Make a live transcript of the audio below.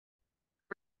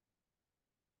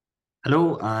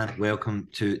Hello and welcome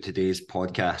to today's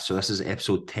podcast. So this is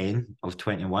episode 10 of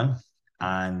 21,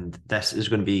 and this is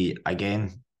going to be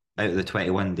again out of the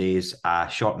 21 days a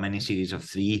short mini series of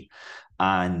three,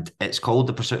 and it's called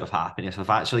The Pursuit of Happiness. I've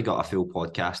actually got a full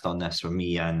podcast on this for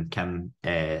me and Kim,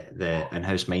 the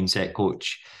in-house mindset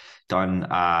coach, done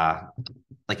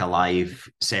like a live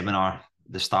seminar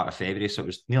the start of February, so it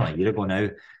was nearly a year ago now.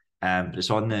 But it's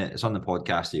on the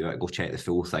podcast. You got to go check the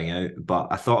full thing out. But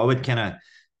I thought I would kind of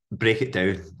break it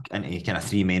down into kind of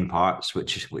three main parts,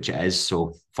 which it is.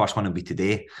 So first one will be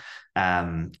today,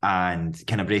 and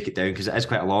kind of break it down because it is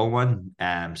quite a long one.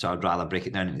 So I'd rather break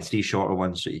it down into three shorter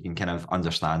ones so you can kind of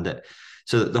understand it.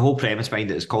 So the whole premise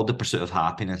behind it is called The Pursuit of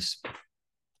Happiness,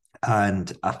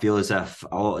 and I feel as if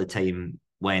a lot of the time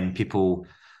when people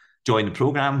join the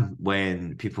program,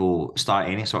 when people start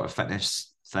any sort of fitness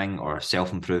thing or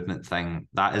self-improvement thing,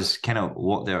 that is kind of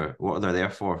what they're there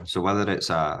for. So whether it's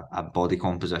a body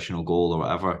compositional goal or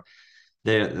whatever,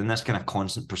 they're in this kind of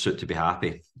constant pursuit to be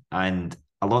happy. And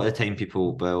a lot of the time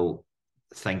people will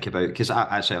think about, because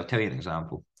actually I'll tell you an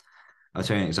example. I'll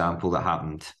tell you an example that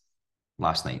happened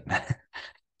last night.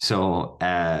 So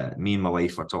me and my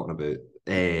wife were talking about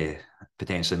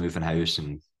potentially moving house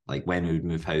and like when we would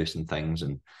move house and things,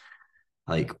 and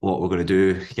like what we're going to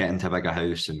do, get into a bigger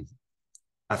house. And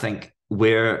I think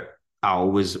where I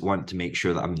always want to make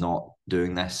sure that I'm not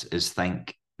doing this is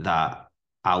think that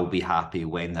I'll be happy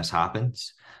when this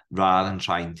happens, rather than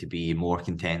trying to be more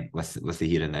content with the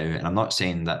here and now. And I'm not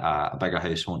saying that a bigger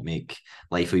house won't make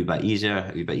life a wee bit easier,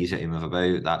 a wee bit easier to move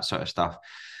about, that sort of stuff.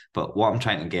 But what I'm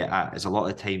trying to get at is a lot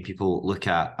of the time people look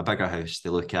at a bigger house, they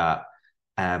look at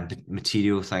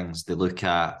material things, they look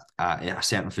at a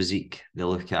certain physique, they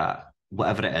look at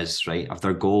whatever it is, right, of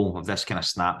their goal, of this kind of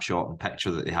snapshot and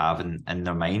picture that they have in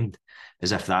their mind,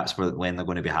 as if that's when they're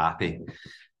going to be happy.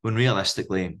 When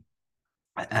realistically,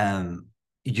 um,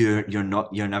 you're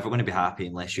never going to be happy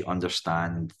unless you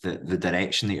understand that the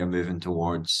direction that you're moving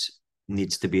towards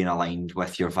needs to be in aligned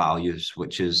with your values,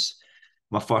 which is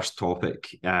my first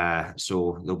topic.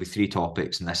 So there'll be three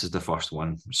topics, and this is the first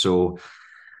one. So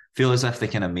feel as if the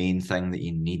kind of main thing that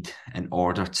you need in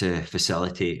order to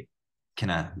facilitate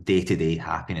kind of day-to-day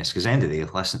happiness, because at the end of the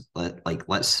day, listen,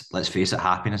 let's face it,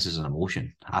 happiness is an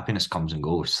emotion. Happiness comes and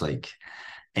goes. Like,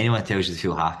 anyone that tells you to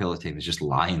feel happy all the time is just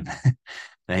lying.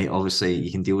 Right? Obviously,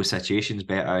 you can deal with situations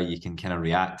better, you can kind of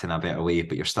react in a better way,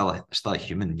 but you're still a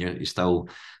human. You still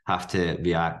have to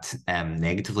react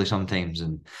negatively sometimes,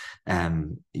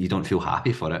 and you don't feel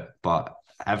happy for it. But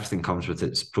everything comes with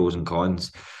its pros and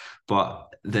cons. But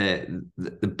the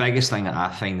biggest thing that I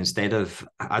find, instead of,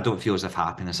 I don't feel as if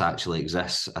happiness actually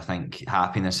exists. I think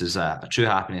happiness is a true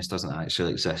happiness doesn't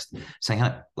actually exist. It's kind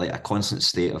of like a constant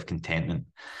state of contentment,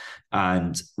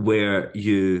 and where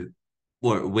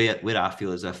I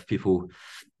feel as if people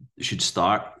should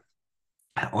start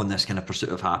on this kind of pursuit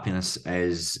of happiness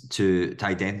is to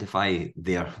identify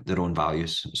their own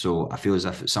values. So I feel as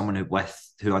if it's someone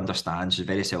who understands, who's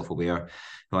very self-aware,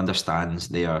 who understands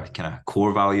their kind of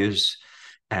core values,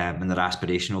 and their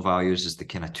aspirational values is the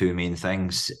kind of two main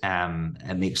things.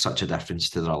 It makes such a difference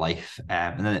to their life,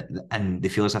 and they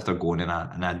feel as if they're going in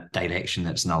a direction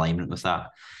that's in alignment with that.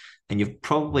 And you've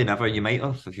probably never, you might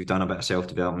have, if you've done a bit of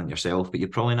self-development yourself, but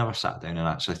you've probably never sat down and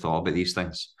actually thought about these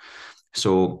things.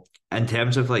 So in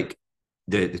terms of like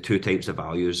the two types of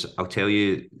values, I'll tell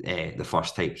you the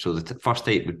first type. So the first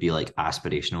type would be like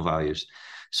aspirational values.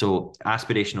 So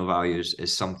aspirational values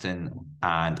is something,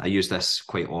 and I use this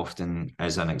quite often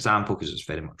as an example because it's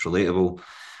very much relatable.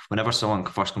 Whenever someone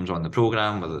first comes on the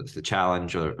program, whether it's the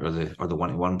challenge or the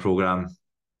one-to-one program,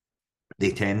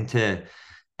 they tend to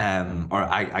or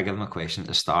I give them a question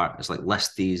to start. It's like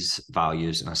list these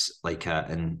values in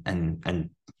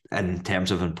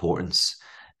terms of importance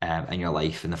in your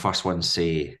life. And the first ones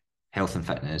say health and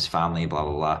fitness, family, blah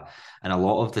blah blah. And a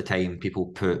lot of the time, people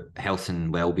put health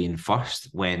and well-being first.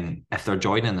 When if they're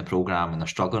joining the program and they're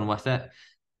struggling with it,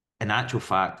 in actual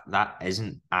fact, that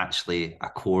isn't actually a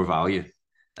core value.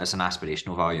 It's an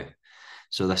aspirational value.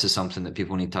 So this is something that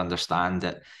people need to understand,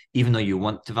 that even though you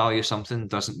want to value something,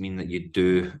 doesn't mean that you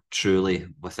do truly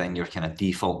within your kind of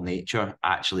default nature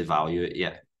actually value it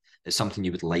yet. It's something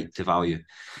you would like to value.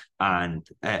 And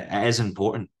it is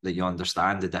important that you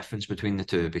understand the difference between the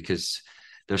two, because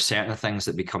there's certain things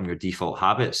that become your default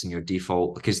habits and your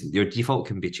default, because your default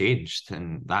can be changed,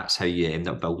 and that's how you end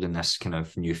up building this kind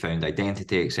of newfound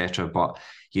identity, etc. But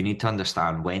you need to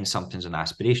understand when something's an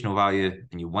aspirational value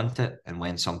and you want it, and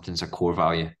when something's a core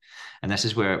value. And this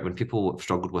is where, when people have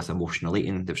struggled with emotional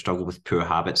eating, they've struggled with poor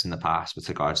habits in the past with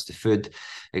regards to food,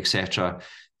 etc.,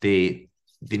 they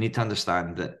they need to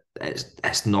understand that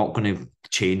it's not going to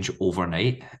change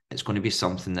overnight. It's going to be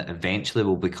something that eventually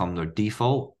will become their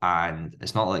default, and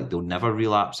it's not like they'll never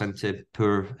relapse into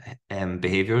poor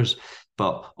behaviors,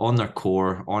 but on their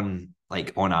core, on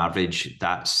average,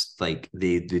 that's like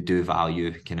they do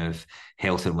value kind of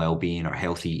health and well-being or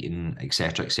healthy eating,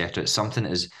 etc., etc. It's something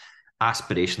that is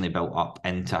aspirationally built up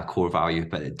into a core value,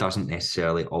 but it doesn't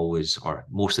necessarily always, or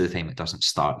most of the time, it doesn't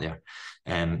start there.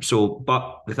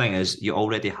 But the thing is, you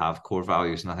already have core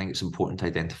values, and I think it's important to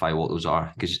identify what those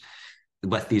are, because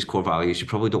with these core values, you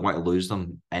probably don't want to lose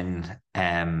them in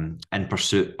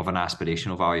pursuit of an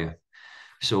aspirational value.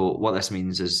 So what this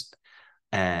means is,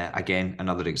 again,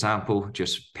 another example,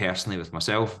 just personally with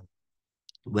myself.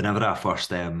 Whenever I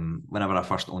first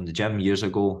owned the gym years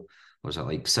ago, was it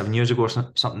like 7 years ago or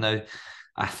something now?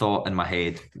 I thought in my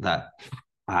head that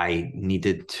I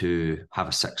needed to have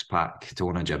a six pack to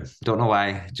own a gym. Don't know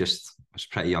why, just I was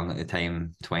pretty young at the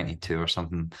time, 22 or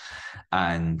something.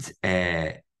 And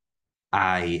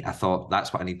I thought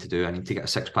that's what I need to do. I need to get a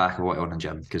six pack. I want to own a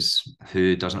gym, because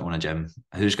who doesn't own a gym?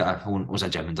 Owns a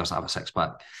gym and doesn't have a six pack?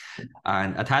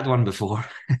 And I'd had one before.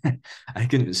 I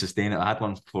couldn't sustain it. I had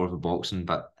one before for boxing,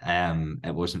 but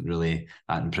it wasn't really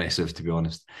that impressive, to be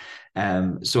honest.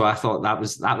 So I thought that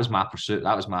was my pursuit.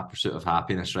 That was my pursuit of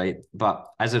happiness, right? But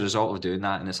as a result of doing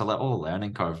that, and it's a little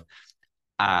learning curve,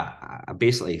 I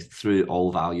basically threw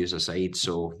all values aside.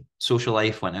 So social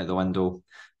life went out the window,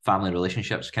 family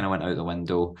relationships kind of went out the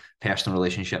window, personal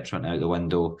relationships went out the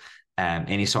window,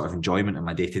 any sort of enjoyment in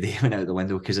my day-to-day went out the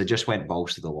window, because I just went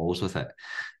balls to the walls with it.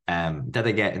 Did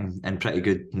I get in pretty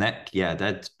good nick? Yeah, I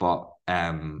did. But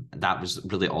that was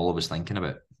really all I was thinking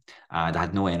about. And I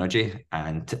had no energy,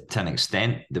 and to an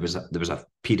extent, there was a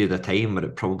period of time where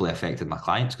it probably affected my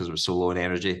clients because I was so low in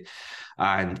energy.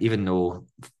 And even though,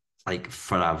 like,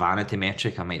 for a vanity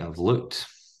metric, I might have looked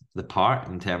the part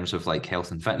in terms of like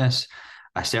health and fitness,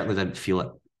 I certainly didn't feel it.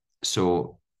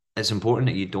 So it's important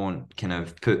that you don't kind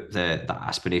of put the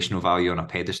aspirational value on a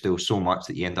pedestal so much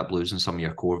that you end up losing some of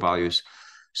your core values.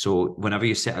 So whenever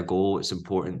you set a goal, it's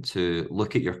important to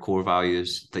look at your core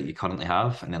values that you currently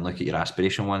have, and then look at your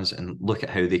aspirational ones and look at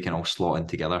how they can all slot in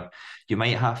together. You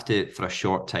might have to, for a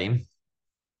short time,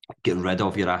 get rid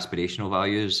of your aspirational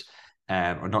values,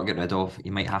 or not get rid of.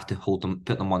 You might have to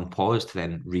put them on pause to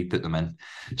then re-put them in.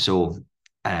 So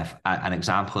an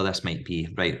example of this might be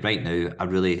right now,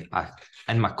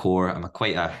 in my core, I'm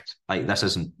quite a, like, this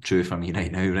isn't true for me right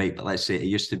now, right? But let's say it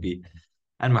used to be.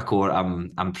 In my core,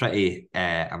 I'm a pretty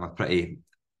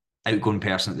outgoing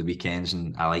person at the weekends,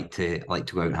 and I like to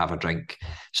go out and have a drink.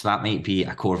 So that might be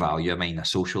a core value of mine, a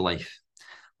social life.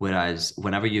 Whereas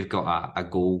whenever you've got a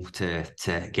goal to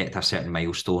get to a certain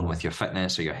milestone with your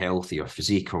fitness or your health or your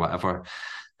physique or whatever,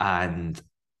 and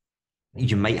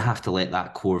you might have to let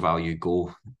that core value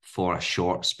go for a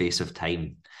short space of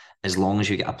time. As long as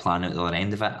you get a plan at the other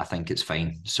end of it, I think it's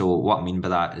fine. So what I mean by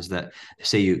that is that,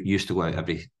 say you used to go out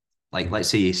let's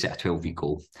say you set a 12-week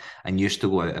goal and you used to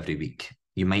go out every week.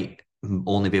 You might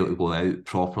only be able to go out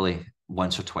properly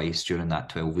once or twice during that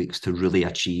 12 weeks to really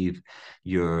achieve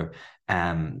your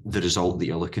the result that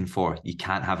you're looking for. You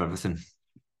can't have everything.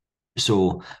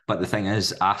 So, but the thing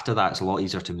is, after that, it's a lot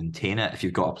easier to maintain it if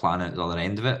you've got a plan at the other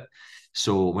end of it.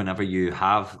 So whenever you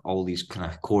have all these kind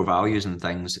of core values and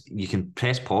things, you can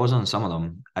press pause on some of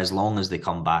them as long as they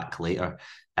come back later,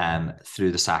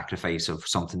 through the sacrifice of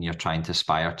something you're trying to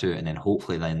aspire to, and then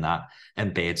hopefully then that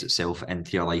embeds itself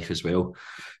into your life as well.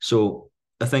 So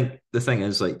I think the thing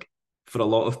is, like, for a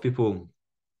lot of people,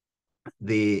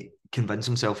 they convince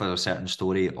themselves of a certain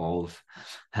story of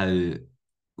how,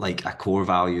 like, a core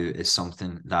value is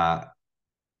something that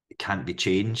can't be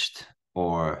changed,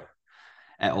 or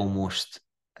it almost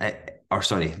or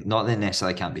sorry, not that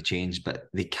necessarily can't be changed, but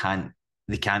they can't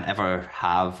ever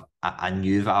have a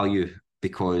new value,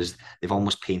 because they've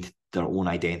almost painted their own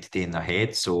identity in their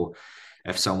head. So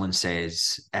if someone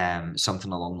says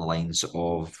something along the lines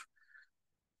of,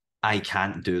 I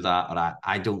can't do that, or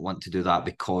I don't want to do that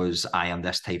because I am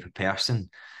this type of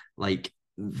person, like,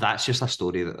 that's just a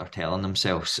story that they're telling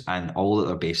themselves, and all that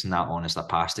they're basing that on is their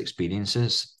past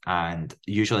experiences, and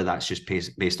usually that's just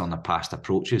based on their past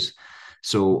approaches.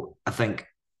 So I think,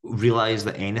 realize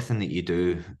that anything that you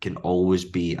do can always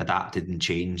be adapted and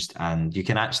changed, and you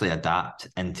can actually adapt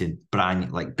into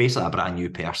basically a brand new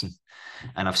person.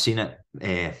 And I've seen it,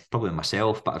 probably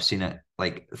myself, but I've seen it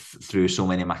like through so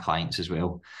many of my clients as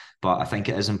well. But I think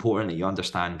it is important that you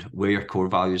understand where your core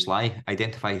values lie.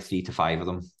 Identify 3 to 5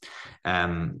 of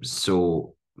them.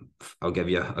 So I'll give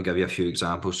you a few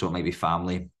examples. So it might be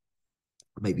family,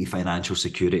 it might be financial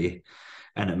security,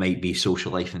 and it might be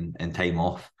social life and time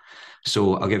off.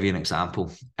 So I'll give you an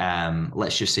example.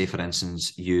 Let's just say, for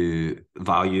instance, you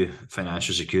value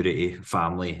financial security,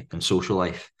 family, and social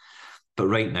life. But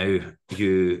right now,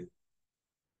 you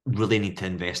really need to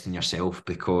invest in yourself,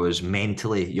 because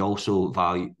mentally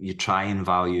you try and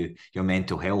value your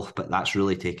mental health, but that's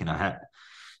really taking a hit.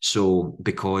 So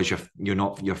because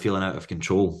you're feeling out of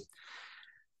control,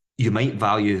 you might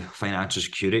value financial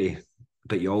security,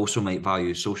 but you also might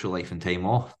value social life and time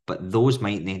off. But those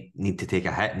might need to take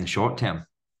a hit in the short term,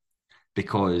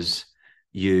 because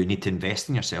you need to invest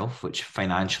in yourself, which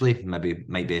financially maybe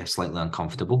might be slightly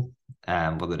uncomfortable,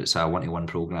 whether it's a one-to-one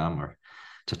program or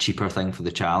it's a cheaper thing for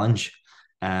the challenge.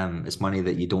 It's money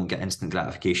that you don't get instant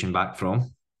gratification back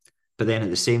from. But then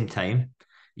at the same time,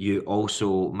 you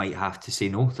also might have to say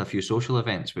no to a few social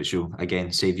events, which will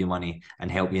again save you money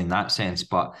and help you in that sense.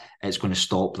 But it's going to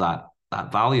stop that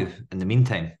value in the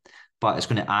meantime. But it's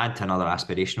going to add to another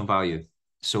aspirational value.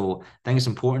 So I think it's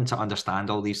important to understand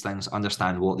all these things,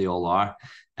 understand what they all are.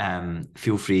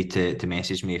 Feel free to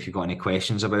message me if you've got any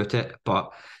questions about it.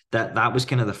 But that was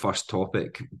kind of the first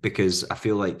topic, because I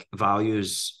feel like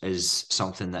values is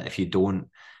something that if you don't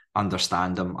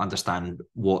understand them, understand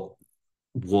what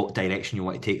direction you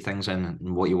want to take things in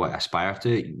and what you want to aspire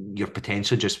to, you're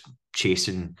potentially just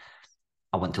chasing,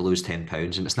 I want to lose 10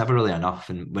 pounds, and it's never really enough.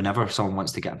 And whenever someone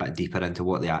wants to get a bit deeper into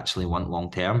what they actually want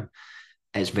long term,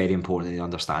 it's very important that they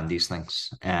understand these things.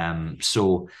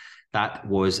 So that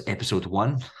was episode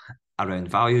 1 around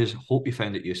values. Hope you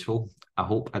found it useful. I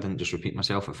hope I didn't just repeat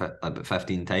myself about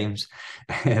 15 times.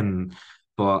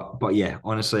 But yeah,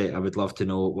 honestly, I would love to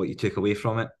know what you took away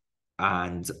from it.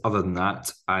 And other than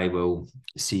that, I will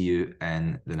see you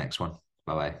in the next one.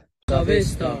 Bye-bye.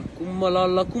 Savesta,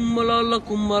 kummalala, kummalala,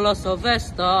 kummala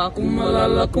savesta,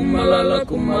 kummalala, kummalala,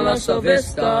 kummala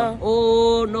savesta.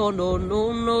 Oh no no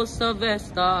no no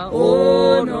savesta.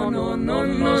 Oh no no no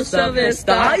no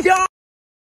savesta.